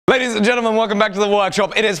Ladies and gentlemen, welcome back to the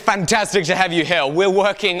workshop. It is fantastic to have you here. We're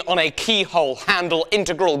working on a keyhole, handle,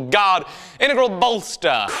 integral guard, integral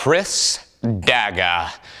bolster. KRIS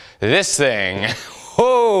Dagger. This thing.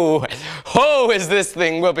 Oh, is this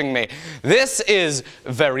thing whooping me. This is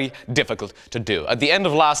very difficult to do. At the end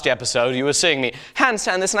of last episode, you were seeing me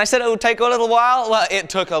handstand this, and I said it would take a little while. Well, it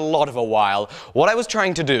took a lot of a while. What I was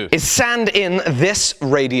trying to do is sand in this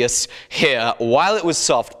radius here while it was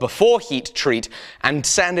soft before heat treat, and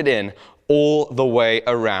sand it in all the way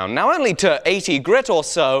around. Now only to 80 grit or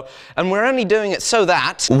so, and we're only doing it so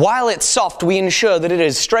that while it's soft, we ensure that it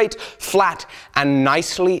is straight, flat, and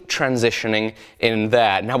nicely transitioning in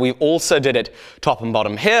there. Now we also did it top and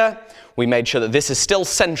bottom here. We made sure that this is still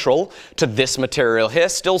central to this material here,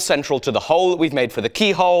 still central to the hole that we've made for the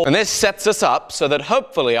keyhole. And this sets us up so that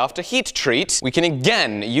hopefully after heat treat, we can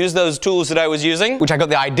again use those tools that I was using, which I got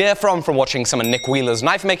the idea from watching some of Nick Wheeler's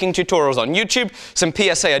knife making tutorials on YouTube, some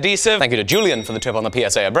PSA adhesive. Thank you to Julian for the tip on the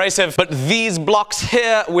PSA abrasive. But these blocks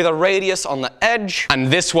here with a radius on the edge, and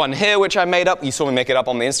this one here, which I made up. You saw me make it up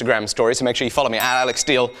on the Instagram story, so make sure you follow me at Alec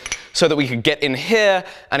Steele, so that we could get in here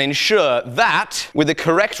and ensure that with the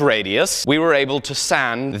correct radius, we were able to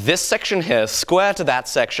sand this section here square to that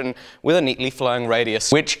section with a neatly flowing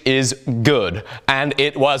radius, which is good. And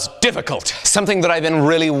it was difficult. Something that I've been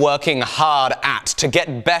really working hard at to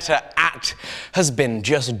get better at has been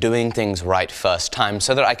just doing things right first time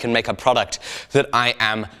so that I can make a product that I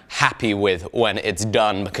am happy with when it's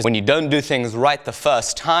done. Because when you don't do things right the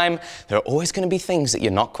first time, there are always going to be things that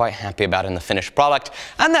you're not quite happy about in the finished product,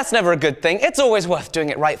 and that's never a good thing. It's always worth doing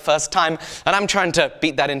it right first time, and I'm trying to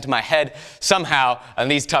beat that into my head somehow,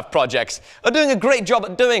 and these tough projects are doing a great job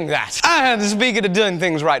at doing that. And speaking of doing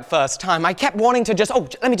things right first time, I kept wanting to just,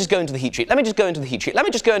 let me just go into the heat treat, let me just go into the heat treat, let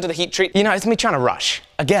me just go into the heat treat. You know, it's me trying to rush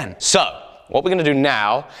again. So what we're going to do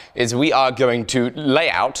now is we are going to lay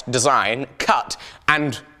out, design, cut,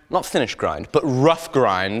 and not finish grind, but rough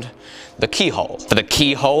grind the keyhole for the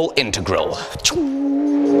keyhole integral.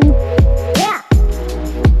 Yeah.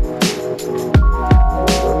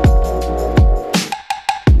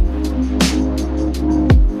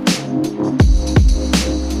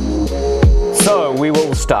 So we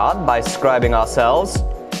will start by scribing ourselves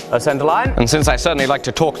a center line. And since I certainly like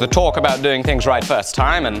to talk the talk about doing things right first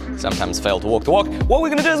time and sometimes fail to walk the walk, what we're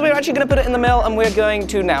going to do is we're actually going to put it in the mill, and we're going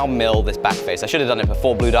to now mill this back face. I should have done it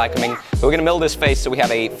before blue die coming, but we're going to mill this face so we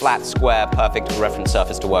have a flat, square, perfect reference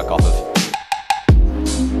surface to work off of.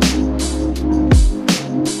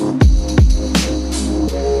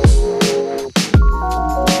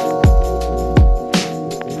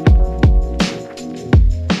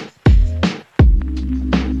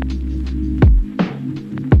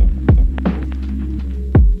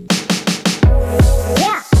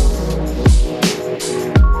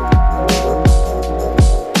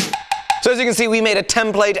 So as you can see, we made a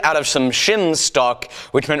template out of some shin stock,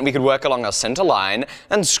 which meant we could work along our center line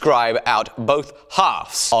and scribe out both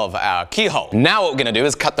halves of our keyhole. Now what we're going to do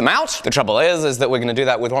is cut them out. The trouble is that we're going to do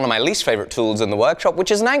that with one of my least favorite tools in the workshop,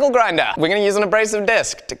 which is an angle grinder. We're going to use an abrasive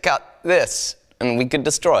disc to cut this, and we could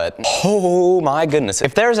destroy it. Oh my goodness.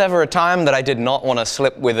 If there's ever a time that I did not want to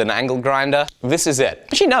slip with an angle grinder, this is it.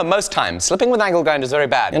 Actually, no, most times. Slipping with an angle grinder is very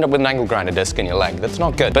bad. You end up with an angle grinder disc in your leg. That's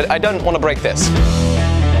not good. But I don't want to break this.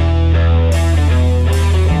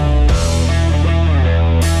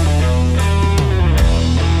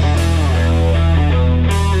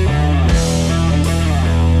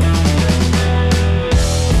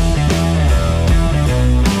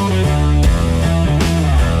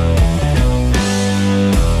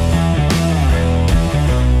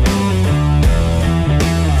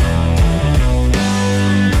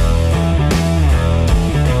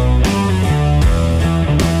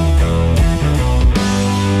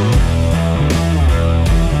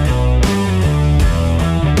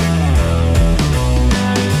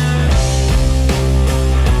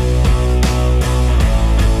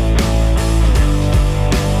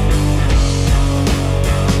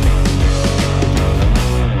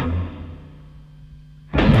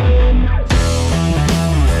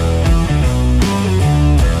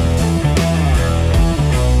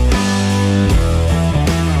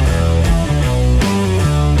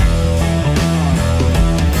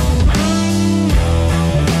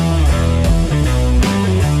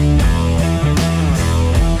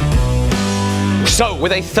 So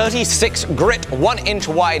with a 36 grit 1 inch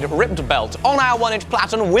wide ribbed belt on our 1 inch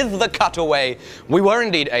platen with the cutaway, we were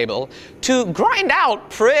indeed able to grind out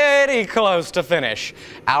pretty close to finish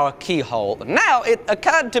our keyhole. Now, it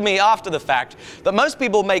occurred to me after the fact that most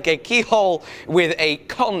people make a keyhole with a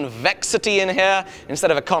convexity in here instead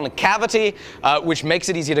of a concavity, which makes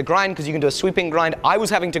it easier to grind because you can do a sweeping grind. I was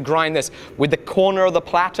having to grind this with the corner of the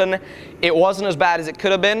platen. It wasn't as bad as it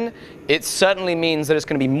could have been. It certainly means that it's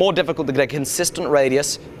going to be more difficult to get a consistent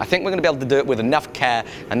radius. I think we're going to be able to do it with enough care,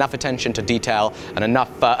 enough attention to detail, and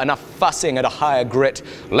enough fussing at a higher grit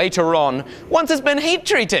later on once it's been heat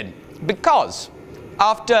treated. Because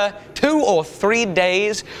after 2 or 3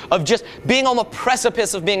 days of just being on the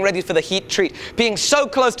precipice of being ready for the heat treat, being so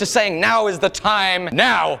close to saying, now is the time,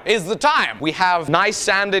 we have nice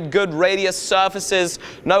sanded, good radius surfaces,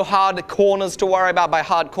 no hard corners to worry about. By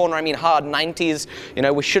hard corner, I mean hard 90s. You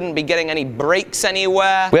know, we shouldn't be getting any breaks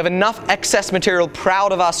anywhere. We have enough excess material,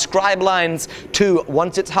 proud of our scribe lines, to,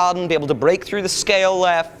 once it's hardened, be able to break through the scale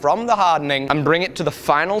there from the hardening and bring it to the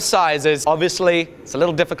final sizes. Obviously, it's a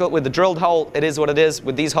little difficult with the drilled hole. It is what it is.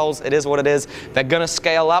 With these holes, it is what it is. They're gonna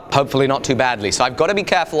scale up, hopefully not too badly. So I've got to be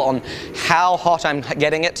careful on how hot I'm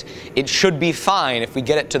getting it. It should be fine if we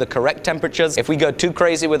get it to the correct temperatures. If we go too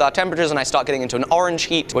crazy with our temperatures and I start getting into an orange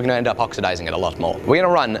heat, we're gonna end up oxidizing it a lot more. We're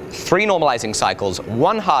gonna run 3 normalizing cycles,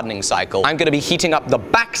 1 hardening cycle. I'm gonna be heating up the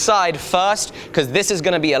backside first, because this is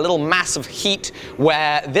gonna be a little mass of heat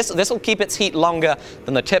where this will keep its heat longer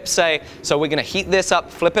than the tips say. So we're gonna heat this up,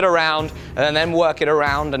 flip it around, and then work it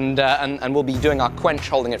around, and we'll be doing our quench,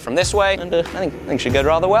 holding it from this way, and I think it should go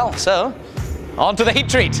rather well. So, on to the heat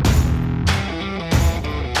treat.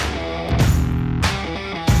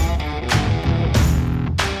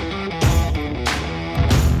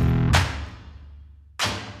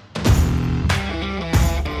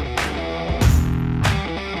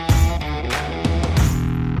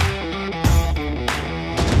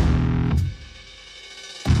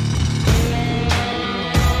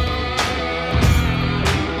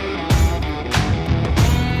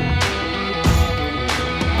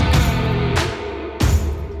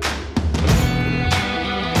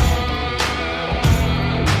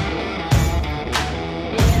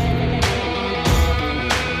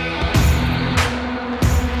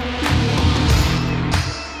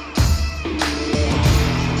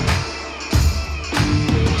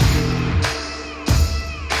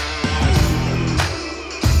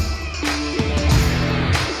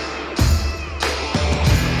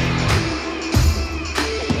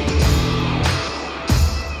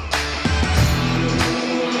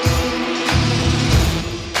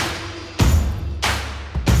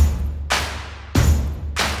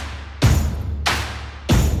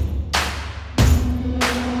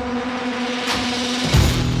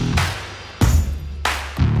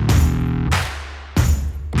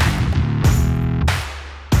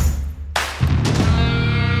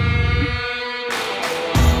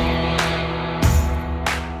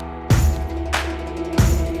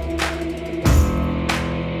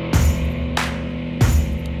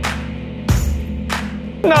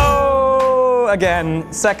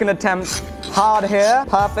 Again, second attempt, hard here,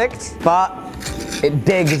 perfect, but it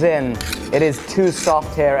digs in. It is too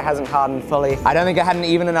soft here, it hasn't hardened fully. I don't think I had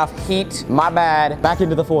even enough heat, my bad. Back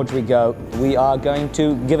into the forge we go. We are going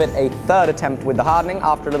to give it a 3rd attempt with the hardening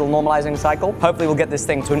after a little normalizing cycle. Hopefully we'll get this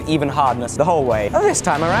thing to an even hardness the whole way this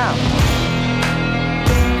time around.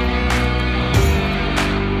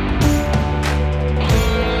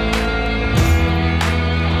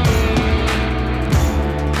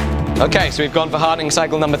 Okay, so we've gone for hardening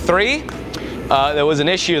cycle number 3. There was an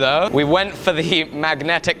issue though. We went for the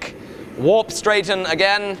magnetic warp straighten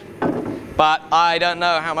again, but I don't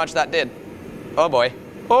know how much that did. Oh boy.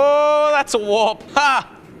 Oh, that's a warp. Ha!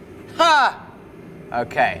 Ha!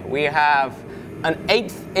 Okay, we have an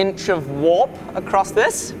 1/8 inch of warp across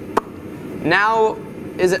this. Now,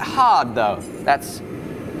 is it hard though? That's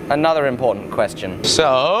another important question.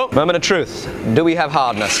 So, moment of truth. Do we have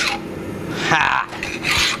hardness? Ha!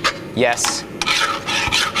 Yes.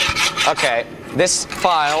 Okay, this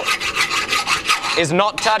file is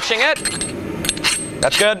not touching it.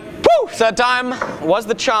 That's good. Woo! 3rd time was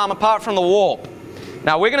the charm apart from the warp.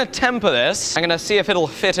 Now we're going to temper this. I'm going to see if it'll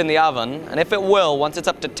fit in the oven, and if it will, once it's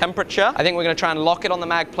up to temperature, I think we're going to try and lock it on the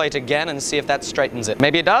mag plate again and see if that straightens it.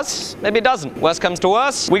 Maybe it does, maybe it doesn't. Worst comes to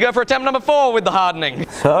worst, we go for attempt number 4 with the hardening.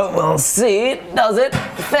 So we'll see, does it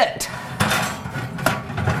fit?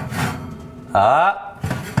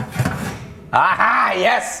 Aha,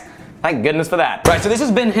 yes! Thank goodness for that. Right, so this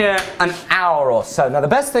has been here an hour or so. Now the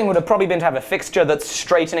best thing would have probably been to have a fixture that's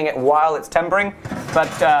straightening it while it's tempering,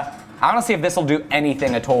 but I want to see if this will do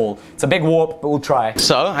anything at all. It's a big warp, but we'll try.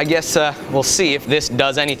 So I guess we'll see if this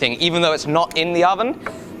does anything, even though it's not in the oven.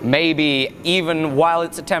 Maybe even while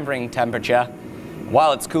it's at tempering temperature,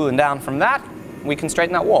 while it's cooling down from that, we can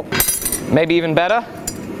straighten that warp. Maybe even better,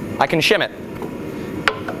 I can shim it.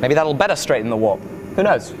 Maybe that'll better straighten the warp. Who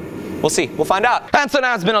knows? We'll see. We'll find out. And so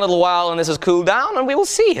now it's been a little while and this has cooled down, and we will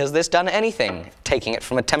see. Has this done anything? Taking it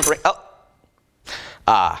from a tempering...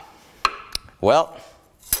 Oh. Well...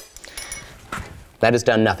 that has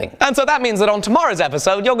done nothing. And so that means that on tomorrow's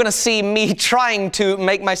episode, you're gonna see me trying to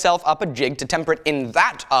make myself up a jig to temper it in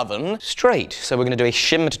that oven straight. So we're gonna do a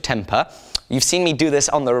shimmed temper. You've seen me do this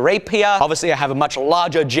on the rapier. Obviously, I have a much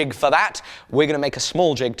larger jig for that. We're gonna make a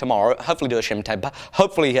small jig tomorrow, hopefully do a shim temper,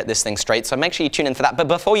 hopefully get this thing straight, so make sure you tune in for that. But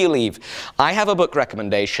before you leave, I have a book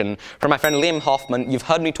recommendation from my friend Liam Hoffman. You've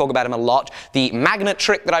heard me talk about him a lot. The magnet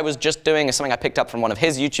trick that I was just doing is something I picked up from one of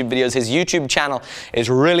his YouTube videos. His YouTube channel is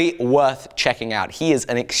really worth checking out. He is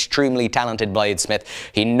an extremely talented bladesmith.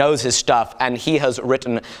 He knows his stuff, and he has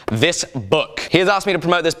written this book. He has asked me to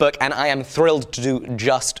promote this book, and I am thrilled to do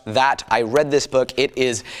just that. I read this book. It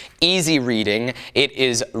is easy reading. It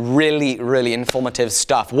is really, really informative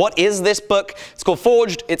stuff. What is this book? It's called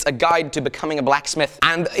Forged. It's a guide to becoming a blacksmith,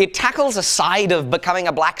 and it tackles a side of becoming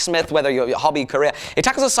a blacksmith, whether you're your hobby, career. It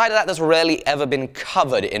tackles a side of that that's rarely ever been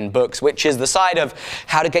covered in books, which is the side of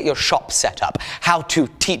how to get your shop set up, how to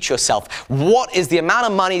teach yourself, what is the amount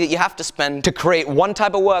of money that you have to spend to create one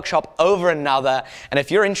type of workshop over another. And if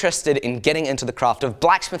you're interested in getting into the craft of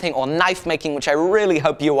blacksmithing or knife making, which I really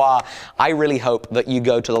hope you are, I really hope that you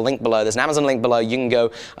go to the link below. There's an Amazon link below. You can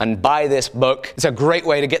go and buy this book. It's a great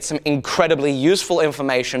way to get some incredibly useful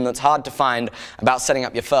information that's hard to find about setting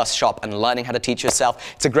up your first shop and learning how to teach yourself.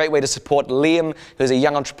 It's a great way to support Liam, who's a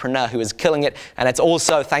young entrepreneur who is killing it. And it's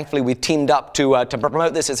also, thankfully, we've teamed up to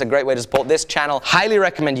promote this. It's a great way to support this channel. Highly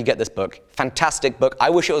recommend you get this book. Fantastic book. I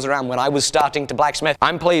wish it was around when I was starting to blacksmith.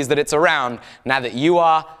 I'm pleased that it's around now that you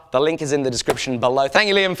are. The link is in the description below. Thank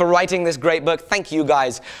you, Liam, for writing this great book. Thank you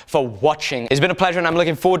guys for watching. It's been a pleasure, and I'm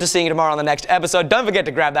looking forward to seeing you tomorrow on the next episode. Don't forget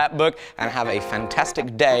to grab that book and have a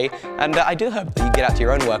fantastic day. And I do hope that you get out to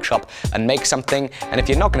your own workshop and make something. And if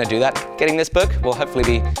you're not going to do that, getting this book will hopefully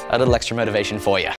be a little extra motivation for you.